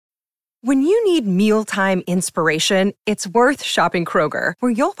When you need mealtime inspiration, it's worth shopping Kroger,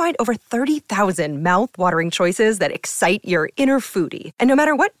 where you'll find over 30,000 mouth-watering choices that excite your inner foodie. And no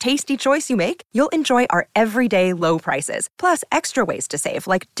matter what tasty choice you make, you'll enjoy our everyday low prices, plus extra ways to save,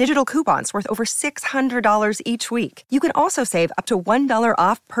 like digital coupons worth over $600 each week. You can also save up to $1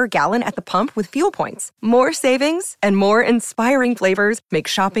 off per gallon at the pump with fuel points. More savings and more inspiring flavors make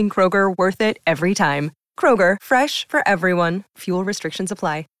shopping Kroger worth it every time. Kroger, fresh for everyone. Fuel restrictions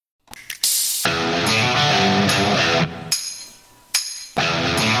apply.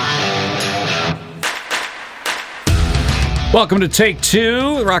 Welcome to Take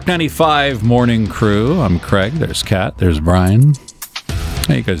Two, Rock 95 Morning Crew. I'm Craig. There's Kat. There's Brian.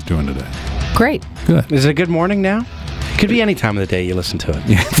 How you guys doing today? Great. Good. Is it a good morning now? Could be any time of the day you listen to it.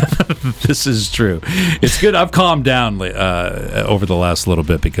 Yeah, this is true. It's good. I've calmed down over the last little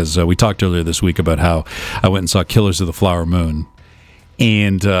bit because we talked earlier this week about how I went and saw Killers of the Flower Moon.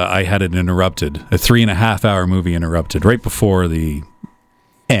 And I had it interrupted, a 3.5-hour movie interrupted right before the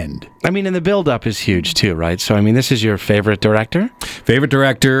end. I mean, and the build-up is huge, too, right? So, I mean, this is your favorite director? Favorite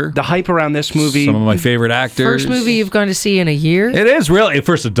director. The hype around this movie. Some of my favorite actors. First movie you've gone to see in a year? It is really a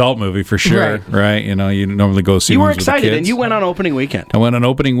first adult movie for sure, right? You know, you normally go see. You were ones with the excited, kids. and you went on opening weekend. I went on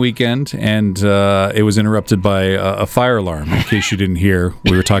opening weekend, and it was interrupted by a fire alarm. In case you didn't hear,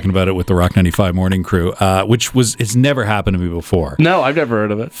 we were talking about it with the Rock 95 Morning Crew, which it's never happened to me before. No, I've never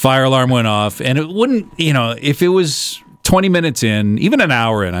heard of it. Fire alarm went off, and it wouldn't, if it was 20 minutes in, even an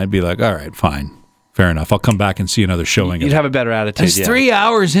hour in, I'd be like, all right, fine. Fair enough. I'll come back and see another showing. You'd have a better attitude. It's 3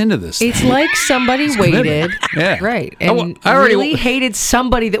 hours into this. It's like somebody waited, right, and I already really hated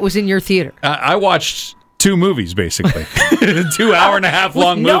somebody that was in your theater. I watched 2 movies, basically. 2 hour-and-a-half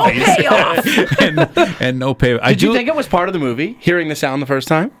long no movies. Payoff. and no payoff. Did you think it was part of the movie, hearing the sound the first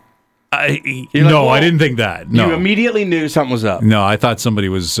time? I "Whoa." didn't think that. No. You immediately knew something was up. No, I thought somebody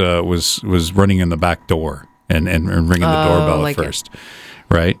was running in the back door and ringing the doorbell like at first.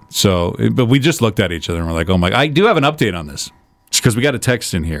 Right? So, but we just looked at each other and we're like, oh my, I do have an update on this. Because we got a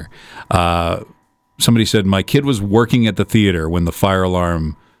text in here. Somebody said, my kid was working at the theater when the fire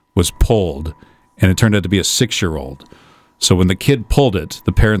alarm was pulled, and it turned out to be a 6-year-old. So when the kid pulled it,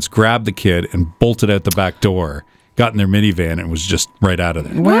 the parents grabbed the kid and bolted out the back door, got in their minivan, and was just right out of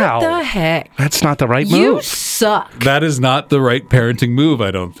there. Wow. What the heck? That's not the right You move. suck. That is not the right parenting move, I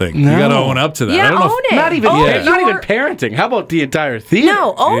don't think. No. You got to own up to that. Yeah, I don't know own it. Not even, Own not even your- parenting. How about the entire theater?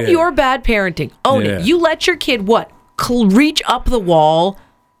 No, own Yeah. your bad parenting. Own Yeah. it. You let your kid, reach up the wall.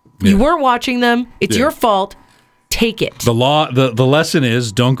 You weren't watching them. It's your fault. Take it. The lesson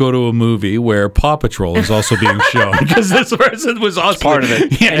is don't go to a movie where Paw Patrol is also being shown, because this person was also Part of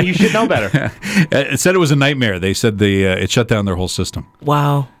it. Yeah. And you should know better. It said it was a nightmare. They said it shut down their whole system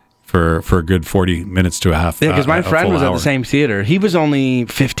Wow. for a good 40 minutes to a half. Yeah, because my a friend full was at hour. the same theater. He was only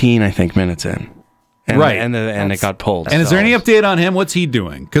 15, I think, minutes in. And, Right. And it got pulled. And is there any update on him? What's he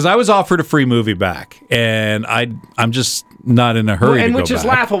doing? Because I was offered a free movie back, and I'm just not in a hurry to and go which is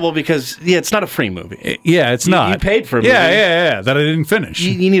back. laughable because, it's not a free movie. Yeah, it's not. You paid for a Yeah, movie. yeah, that I didn't finish.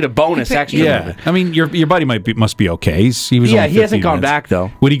 You need a bonus extra yeah, movie. I mean, your buddy must be okay. He was Yeah, only he hasn't 15 gone minutes. back,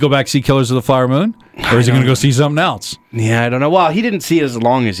 though. Would he go back see Killers of the Flower Moon, or is he going to go see something else? Yeah, I don't know. Well, he didn't see it as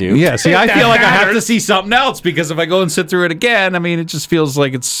long as you. Yeah, see, I That feel like I have to matters. see something else, because if I go and sit through it again, I mean, it just feels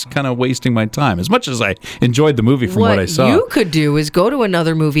like it's kind of wasting my time. As much as I enjoyed the movie from what I saw. you could do is go to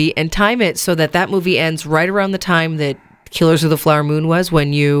another movie and time it so that movie ends right around the time that Killers of the Flower Moon was,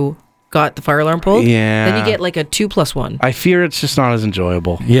 when you got the fire alarm pulled. Yeah. Then you get like a 2+1. I fear it's just not as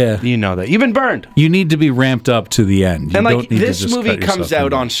enjoyable. Yeah. You know that. You've been burned. You need to be ramped up to the end. You And don't like need to this just movie cut comes yourself out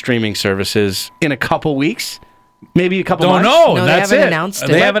into on streaming services in a couple weeks, maybe a couple Don't months. know. No, they That's haven't it. announced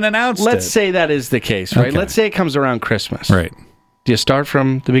They it. haven't announced Let's it. say that is the case, right? Okay. Let's say it comes around Christmas. Right. Do you start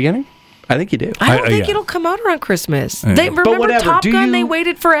from the beginning? I think you do. I don't think yeah. it'll come out around Christmas. Yeah. They remember whatever, Top do Gun. you- They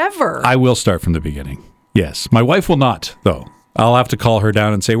waited forever. I will start from the beginning. Yes. My wife will not, though. I'll have to call her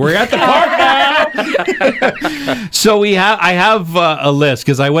down and say, we're at the park now. So I have a list,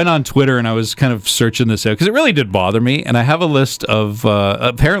 because I went on Twitter and I was kind of searching this out, because it really did bother me. And I have a list of,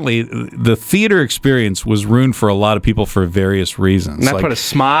 apparently the theater experience was ruined for a lot of people for various reasons. And that put a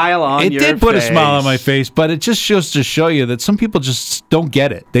smile on It your did put a face. smile on my face, but it just shows to show you that some people just don't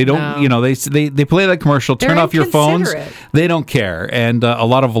get it. They don't, No. they play that commercial, turn They're off your phones. inconsiderate. They don't care. And a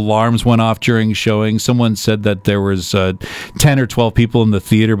lot of alarms went off during showing. Someone said that there was 10 or 12 people in the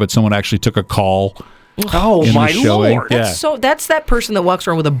theater, but someone actually took a call Oh, in my the showing. Lord. Yeah. That's that person that walks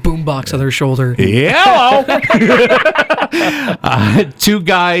around with a boombox on their shoulder. Hello. 2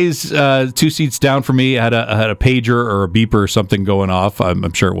 guys, 2 seats down from me had a pager or a beeper or something going off.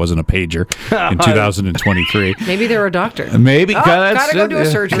 I'm sure it wasn't a pager in 2023. Maybe they're a doctor. Maybe. Gotta go do a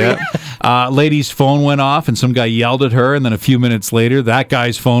surgery. Yeah. Lady's phone went off, and some guy yelled at her, and then a few minutes later, that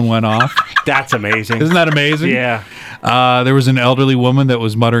guy's phone went off. That's amazing. Isn't that amazing? Yeah. There was an elderly woman that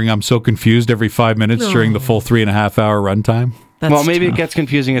was muttering, "I'm so confused" every 5 minutes during the full 3.5-hour runtime. Well, maybe it gets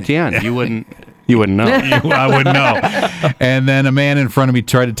confusing at the end. You wouldn't know. I wouldn't know. And then a man in front of me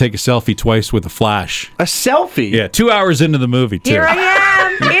tried to take a selfie twice with a flash. A selfie? Yeah, 2 hours into the movie, too. Here I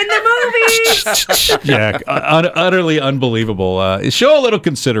am in the movie. Yeah, utterly unbelievable. Show a little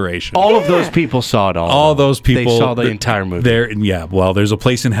consideration. All of those people saw it all. All those people. They saw the entire movie. Well, there's a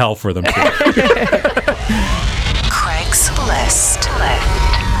place in hell for them, too. Craig's List.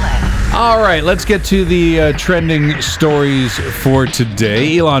 All right, let's get to the trending stories for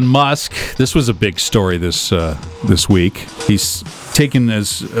today. Elon Musk, this was a big story this week. He's taken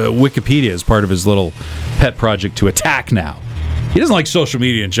Wikipedia as part of his little pet project to attack now. He doesn't like social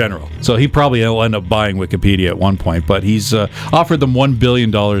media in general, so he probably will end up buying Wikipedia at one point, but he's offered them $1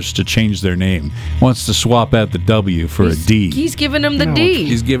 billion to change their name. Wants to swap out the W for a D. He's giving him the D.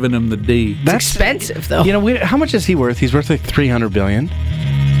 He's giving him the D. That's expensive, though. You know, how much is he worth? He's worth like $300 billion.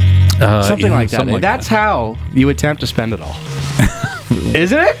 Something like that. something like That's that. how you attempt to spend it all.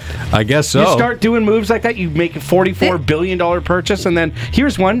 Isn't it? I guess so. You start doing moves like that, you make a $44 billion purchase, and then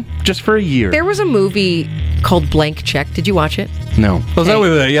here's one just for a year. There was a movie called Blank Check. Did you watch it? No. Was that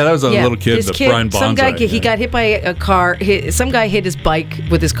with that was a little kid, this the Brian Bonzai. Some guy, he got hit by a car. Some guy hit his bike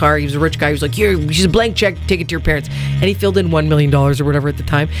with his car. He was a rich guy. He was like, "Here, she's a blank check. Take it to your parents." And he filled in $1 million or whatever at the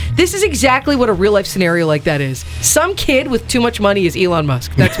time. This is exactly what a real life scenario like that is. Some kid with too much money is Elon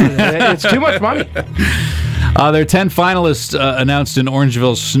Musk. That's what it is. It's too much money. There are 10 finalists announced in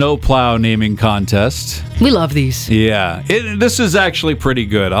Orangeville's snowplow naming contest. We love these. Yeah, this is actually pretty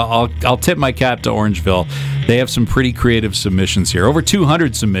good. I'll tip my cap to Orangeville. They have some pretty creative submissions here. Over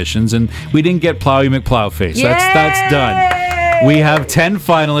 200 submissions, and we didn't get Plowy McPlowface. That's done. We have 10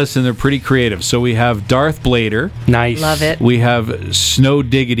 finalists, and they're pretty creative. So we have Darth Blader. Nice. Love it. We have Snow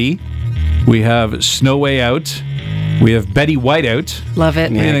Diggity. We have Snow Way Out. We have Betty Whiteout. Love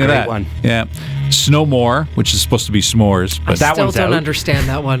it. What do you think of great that? one. Yeah. Snowmore, which is supposed to be s'mores, but That Still one's don't out. understand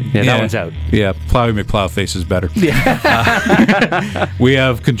that one. Yeah, that one's out. Yeah, Plowy McPlowface is better. Yeah. We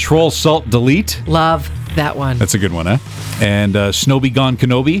have Control Salt Delete. Love that one. That's a good one, huh? And Snow Be Gone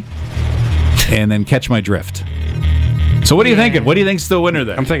Kenobi. And then Catch My Drift. So what are you thinking? What do you think's the winner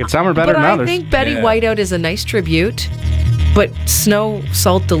there? I'm thinking some are better But than I others. think Betty Yeah. Whiteout is a nice tribute. But Snow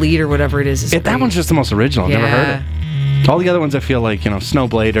Salt Delete or whatever it is That great. one's just the most original. I've never heard it. All the other ones I feel like,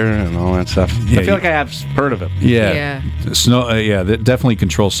 Snowblader and all that stuff. Yeah, I feel like I have heard of it. Yeah. Snow. Definitely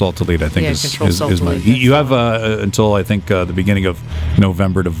Control Salt Delete. I think Yeah, is Control Salt my. Delete, You have until I think the beginning of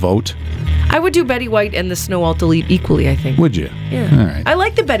November to vote. I would do Betty White and the Snow Alt Delete equally, I think. Would you? Yeah. All right. I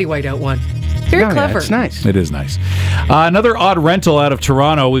like the Betty Whiteout one. Very Yeah, clever. it's nice. It is nice. Another odd rental out of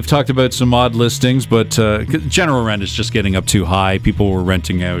Toronto. We've talked about some odd listings, but general rent is just getting up too high. People were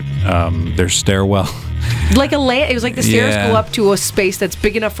renting out their stairwell. Like it was like the stairs Yeah. go up to a space that's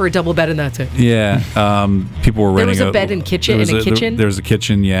big enough for a double bed, and that's it. Yeah, people were renting. There was a out- bed and kitchen- there was and a kitchen? There's a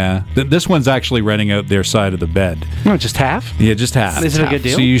kitchen. Yeah, this one's actually renting out their side of the bed. No, just half? Yeah, just half. Is it a good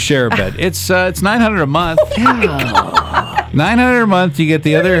deal? So you share a bed. It's $900 a month. $900 a month. You get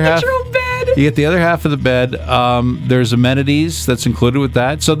the other half. Your own bed. You get the other half of the bed. There's amenities that's included with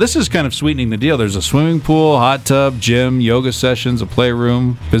that. So this is kind of sweetening the deal. There's a swimming pool, hot tub, gym, yoga sessions, a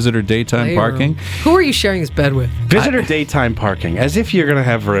playroom, visitor daytime Playroom. parking. Who are you sharing this bed with? Visitor daytime parking, as if you're going to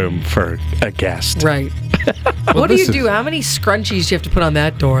have room for a guest. Right. What do this you do? How many scrunchies do you have to put on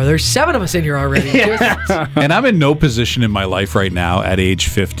that door? There's 7 of us in here already. Just- And I'm in no position in my life right now at age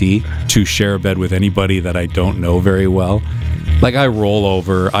 50 to share a bed with anybody that I don't know very well. Like, I roll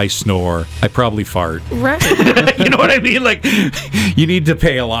over, I snore, I probably fart. right. You know what I mean? Like, you need to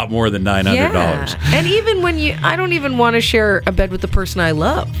pay a lot more than $900. Yeah. And even when I don't even want to share a bed with the person I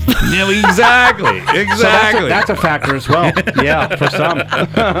love. Yeah, exactly. So Exactly. that's a factor as well. Yeah, for some.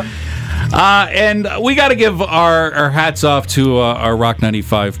 And we got to give our hats off to our Rock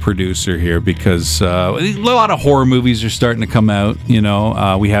 95 producer here, because a lot of horror movies are starting to come out.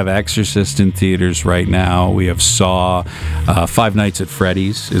 We have Exorcist in theaters right now. We have Saw. Five Nights at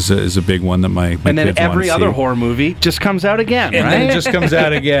Freddy's is a big one that my And then kids every wanna other see. horror movie just comes out again, And right? then it just comes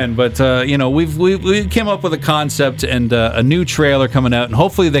out again. But, we came up with a concept and a new trailer coming out, and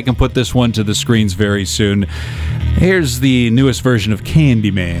hopefully they can put this one to the screens very soon. Here's the newest version of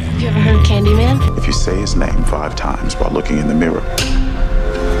Candyman. You ever heard of Candyman? If you say his name 5 times while looking in the mirror,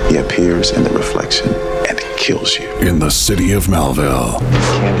 he appears in the reflection and kills you. In the city of Melville,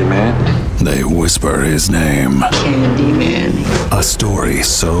 Candyman. they whisper his name. Candyman. A story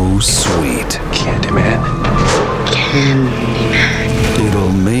so sweet, Candyman. Candyman.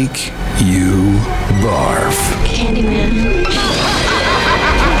 it'll make you barf. Candyman.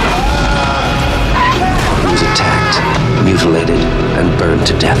 He was attacked, mutilated, and burned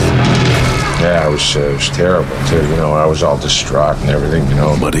to death. Yeah, it was terrible, too. You know, I was all distraught and everything, you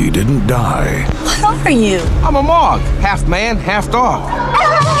know. But he didn't die. What are you? I'm a Mog. Half man, half dog.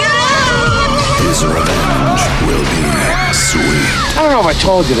 His revenge will be sweet. I don't know if I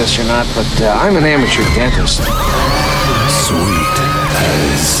told you this or not, but I'm an amateur dentist. Sweet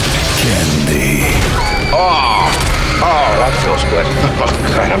as candy. Oh, that feels good. Oh,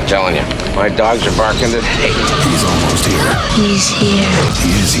 God, I'm telling you. My dogs are barking today. He's almost here. He's here.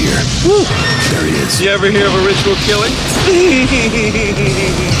 He is here. There he is. You ever hear of a ritual killing?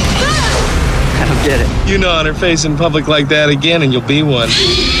 I don't get it. You know on her face in public like that again and you'll be one.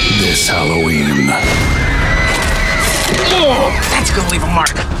 This Halloween, Oh, that's gonna leave a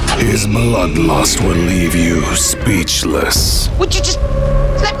mark. his bloodlust will leave you speechless. Would you just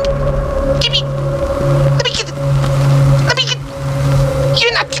let me get,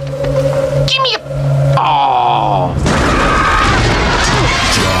 you're not, give me a, Oh.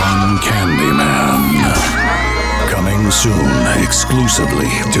 John Candyman. Coming soon, exclusively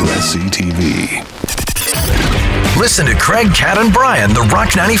to SCTV. Listen to Craig, Kat, and Brian, the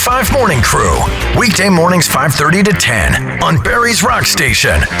Rock 95 Morning Crew. Weekday mornings 5:30 to 10 on Barry's Rock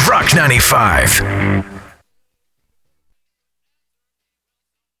Station, Rock 95.